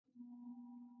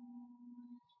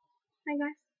Hi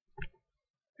guys,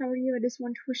 how are you? I just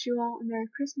want to wish you all a Merry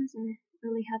Christmas and a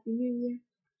really Happy New Year.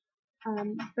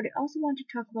 But I also want to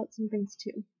talk about some things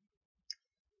too.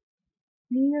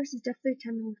 New Year's is definitely a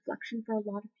time of reflection for a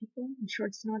lot of people. I'm sure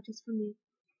it's not just for me.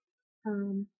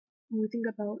 When we think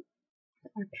about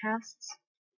our pasts,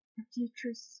 our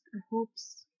futures, our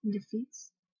hopes and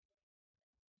defeats,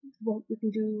 what we can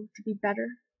do to be better,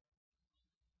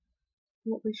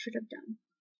 what we should have done.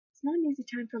 It's not an easy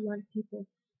time for a lot of people.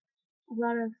 A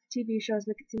lot of TV shows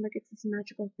make it seem like it's this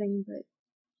magical thing, but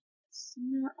it's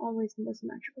not always the most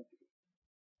magical thing.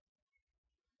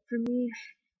 For me,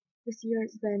 this year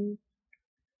has been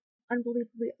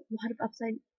unbelievably a lot of ups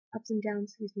and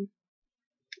downs, excuse me.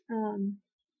 Um,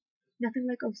 Nothing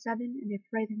like '07, and I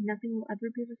pray that nothing will ever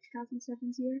be like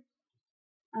 2007's year.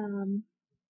 Um,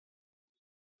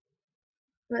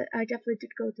 but I definitely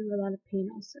did go through a lot of pain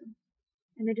also.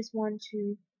 And I just want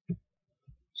to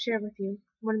share with you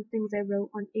one of the things I wrote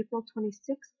on April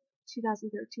 26th,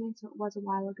 2013, so it was a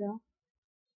while ago.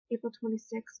 April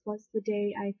 26th was the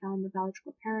day I found my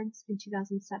biological parents in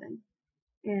 2007.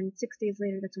 And 6 days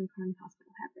later, that's when Carney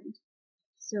Hospital happened.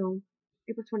 So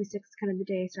April 26th is kind of the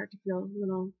day I start to feel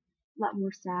a lot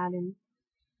more sad and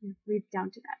leads down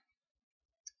to that.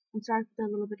 I'm sorry for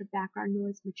the little bit of background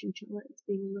noise. My chinchilla is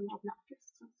being a little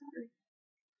obnoxious, so sorry.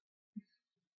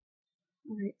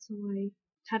 Alright, so I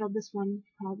titled this one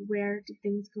called Where Did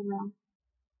Things Go Wrong?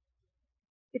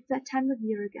 It's that time of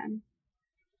year again.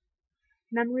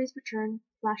 Memories return,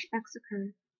 flashbacks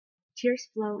occur, tears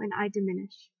flow, and I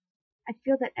diminish. I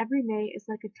feel that every May is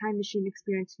like a time machine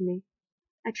experience for me.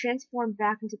 I transform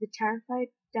back into the terrified,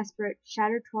 desperate,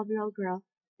 shattered 12-year-old girl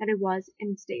that I was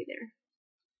and stay there.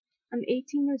 I'm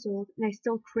 18 years old and I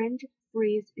still cringe,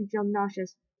 freeze, and feel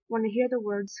nauseous when I hear the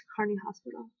words Carney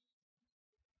Hospital.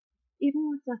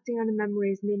 Even reflecting on the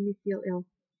memories made me feel ill.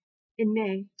 In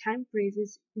May, time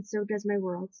freezes and so does my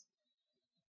world.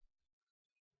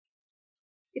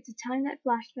 It's a time that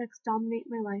flashbacks dominate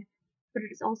my life, but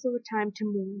it is also a time to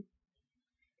mourn.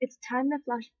 It's a time that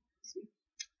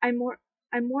I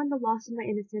mourn the loss of my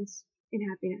innocence and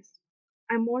happiness.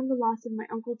 I mourn the loss of my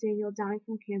Uncle Daniel dying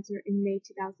from cancer in May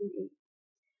 2008.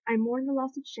 I mourn the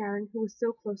loss of Sharon, who was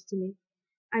so close to me.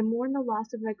 I mourn the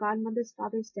loss of my godmother's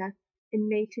father's death in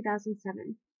May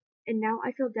 2007. And now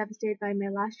I feel devastated by my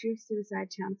last year's suicide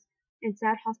attempts and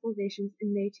sad hospitalizations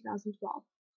in May 2012.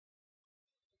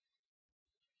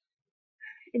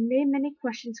 In May, many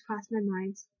questions crossed my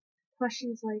mind.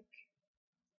 Questions like,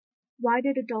 why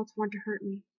did adults want to hurt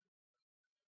me?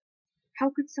 How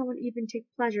could someone even take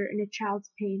pleasure in a child's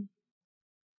pain?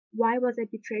 Why was I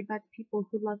betrayed by the people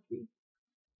who loved me?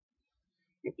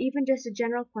 And even just a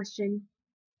general question,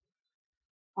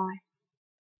 why?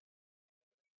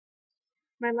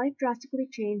 My life drastically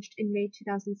changed in May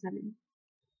 2007.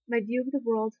 My view of the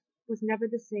world was never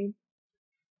the same.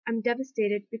 I'm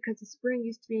devastated because the spring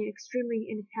used to be an extremely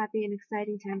happy and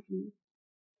exciting time for me.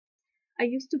 I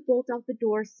used to bolt out the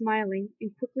door smiling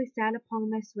and quickly stand upon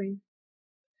my swing.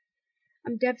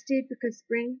 I'm devastated because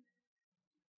spring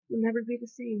will never be the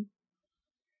same.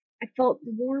 I felt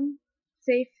warm,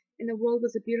 safe, and the world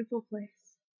was a beautiful place.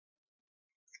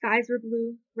 Skies were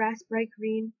blue, grass bright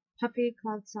green, puffy,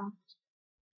 clouds soft.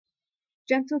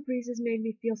 Gentle breezes made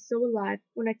me feel so alive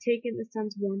when I take in the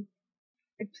sun's warmth.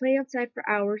 I'd play outside for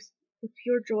hours with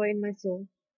pure joy in my soul.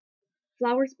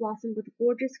 Flowers blossomed with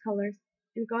gorgeous colors,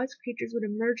 and God's creatures would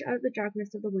emerge out of the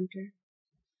darkness of the winter.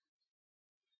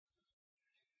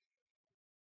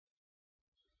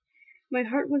 My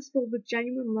heart was filled with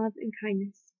genuine love and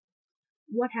kindness.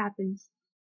 What happened?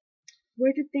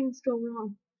 Where did things go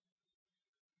wrong?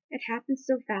 It happened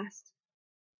so fast.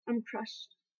 I'm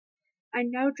crushed. I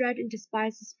now dread and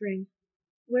despise the spring.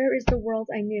 Where is the world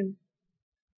I knew?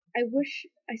 I wish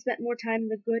I spent more time in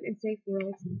the good and safe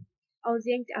world. I was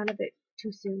yanked out of it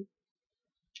too soon.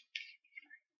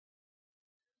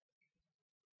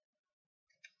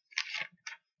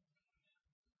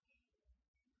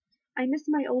 I miss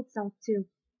my old self too.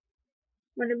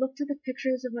 When I look to the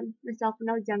pictures of myself when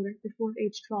I was younger, before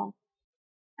age 12,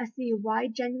 I see a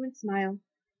wide, genuine smile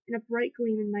and a bright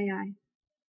gleam in my eye.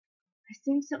 I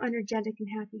seem so energetic and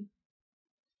happy.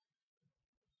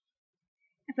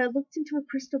 If I looked into a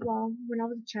crystal ball when I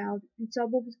was a child and saw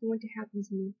what was going to happen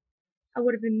to me, I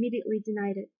would have immediately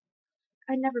denied it.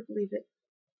 I never believe it.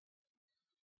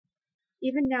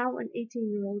 Even now, an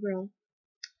 18-year-old girl,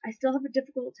 I still have a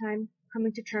difficult time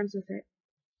coming to terms with it.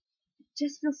 It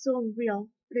just feels so unreal,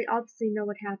 but I obviously know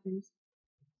what happened.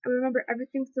 I remember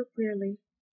everything so clearly,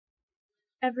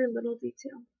 every little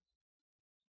detail.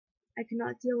 I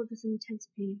cannot deal with this intense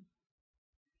pain.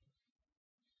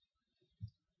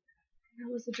 That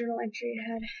was the journal entry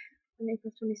I had on April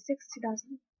 26,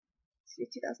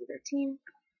 2013.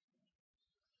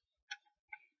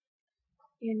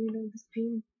 And this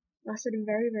pain lasted a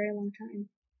very, very long time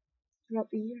throughout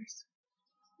the years.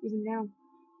 Even now,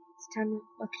 this time of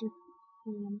reflection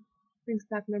brings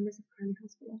back memories of Carney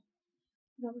Hospital.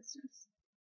 It always does.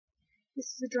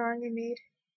 This is a drawing I made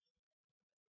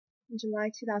in July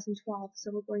 2012,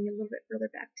 so we're going a little bit further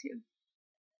back too.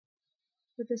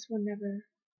 But this one never,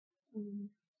 for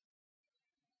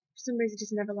some reason,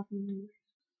 just never left me alone.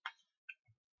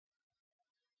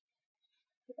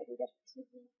 If I can get it to you.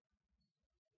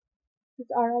 This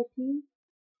is R.I.P.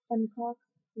 M. Cox,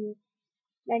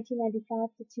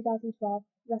 1995 to 2012,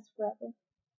 rest forever.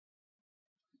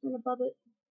 And above it,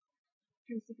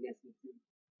 pretty significant,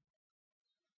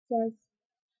 says,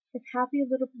 if happy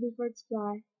little bluebirds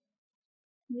fly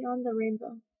beyond the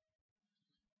rainbow,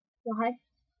 why,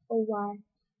 oh why,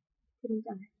 couldn't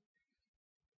I?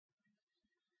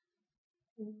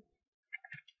 For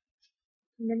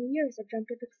many years I dreamt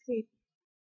of escape.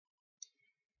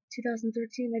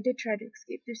 2013 I did try to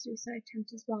escape through suicide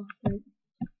attempts as well, but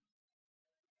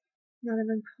now that I'm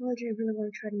in college I really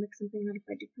want to try to make something out of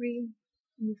my degree and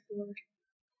move forward.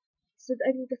 So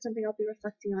I think that's something I'll be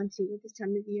reflecting on too at this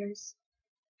time of year is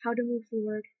how to move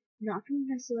forward, not from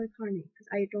necessarily economy, because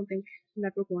I don't think I'm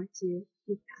ever going to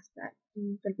move past that.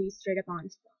 I'm going to be straight up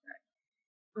honest about that.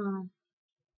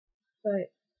 But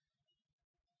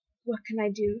what can I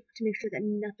do to make sure that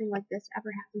nothing like this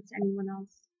ever happens to anyone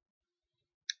else?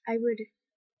 I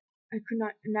could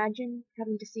not imagine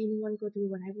having to see anyone go through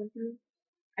what I went through.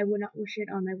 I would not wish it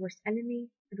on my worst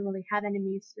enemy. I don't really have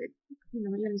enemies, but you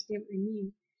understand what I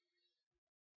mean.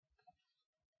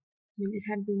 It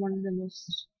had been one of the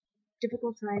most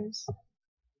difficult times.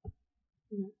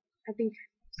 I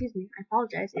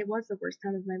apologize. It was the worst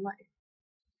time of my life.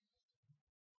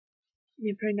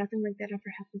 I pray nothing like that ever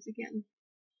happens again.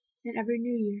 And every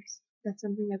New Year's, that's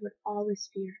something I would always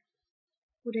fear.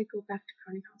 Would I go back to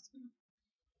Carney Hospital?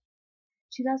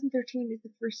 2013 is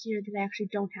the first year that I actually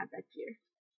don't have that fear.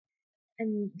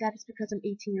 And that is because I'm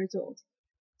 18 years old.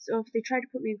 So if they tried to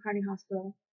put me in Carney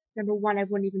Hospital, number one, I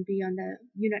wouldn't even be on the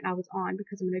unit I was on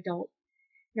because I'm an adult.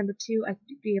 Number two, I'd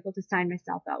be able to sign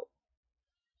myself out.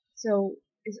 So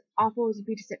as awful as it would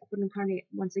be to sit put in Carney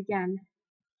once again,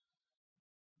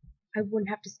 I wouldn't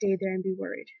have to stay there and be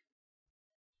worried.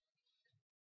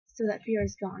 So that fear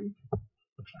is gone.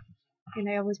 And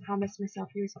I always promised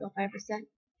myself years ago if I ever set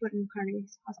foot in Carney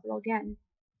Hospital again,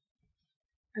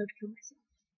 I would kill myself.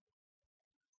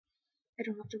 I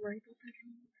don't have to worry about that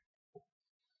anymore.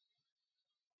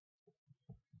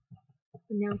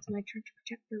 But now it's my turn to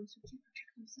protect those who can't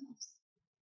protect themselves.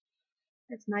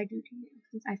 That's my duty now,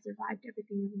 since I survived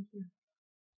everything I went through.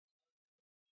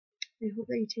 I hope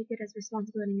that you take it as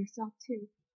responsibility yourself, too,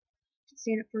 to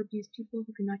stand up for abused people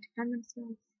who cannot defend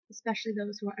themselves, especially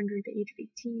those who are under the age of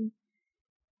 18,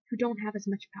 who don't have as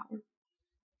much power.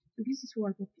 Abuse is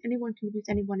horrible. Anyone can abuse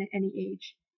anyone at any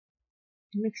age.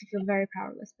 It makes you feel very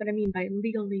powerless, but I mean by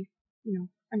legally,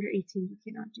 under 18 you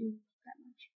cannot do that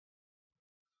much.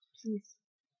 Please,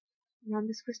 around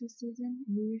this Christmas season,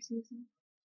 New Year season,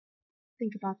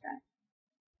 think about that.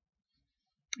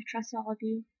 I trust all of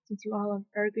you, since you all are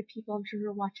very good people. I'm sure who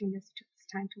are watching this took this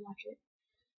time to watch it.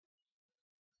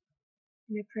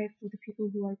 And I pray for the people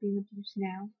who are being abused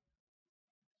now,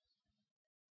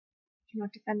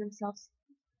 cannot defend themselves,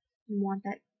 and want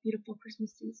that beautiful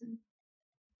Christmas season.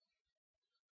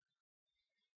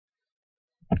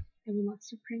 I will not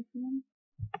stop praying for them.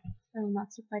 I will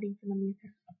not stop fighting for them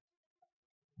either.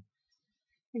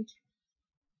 Thank you.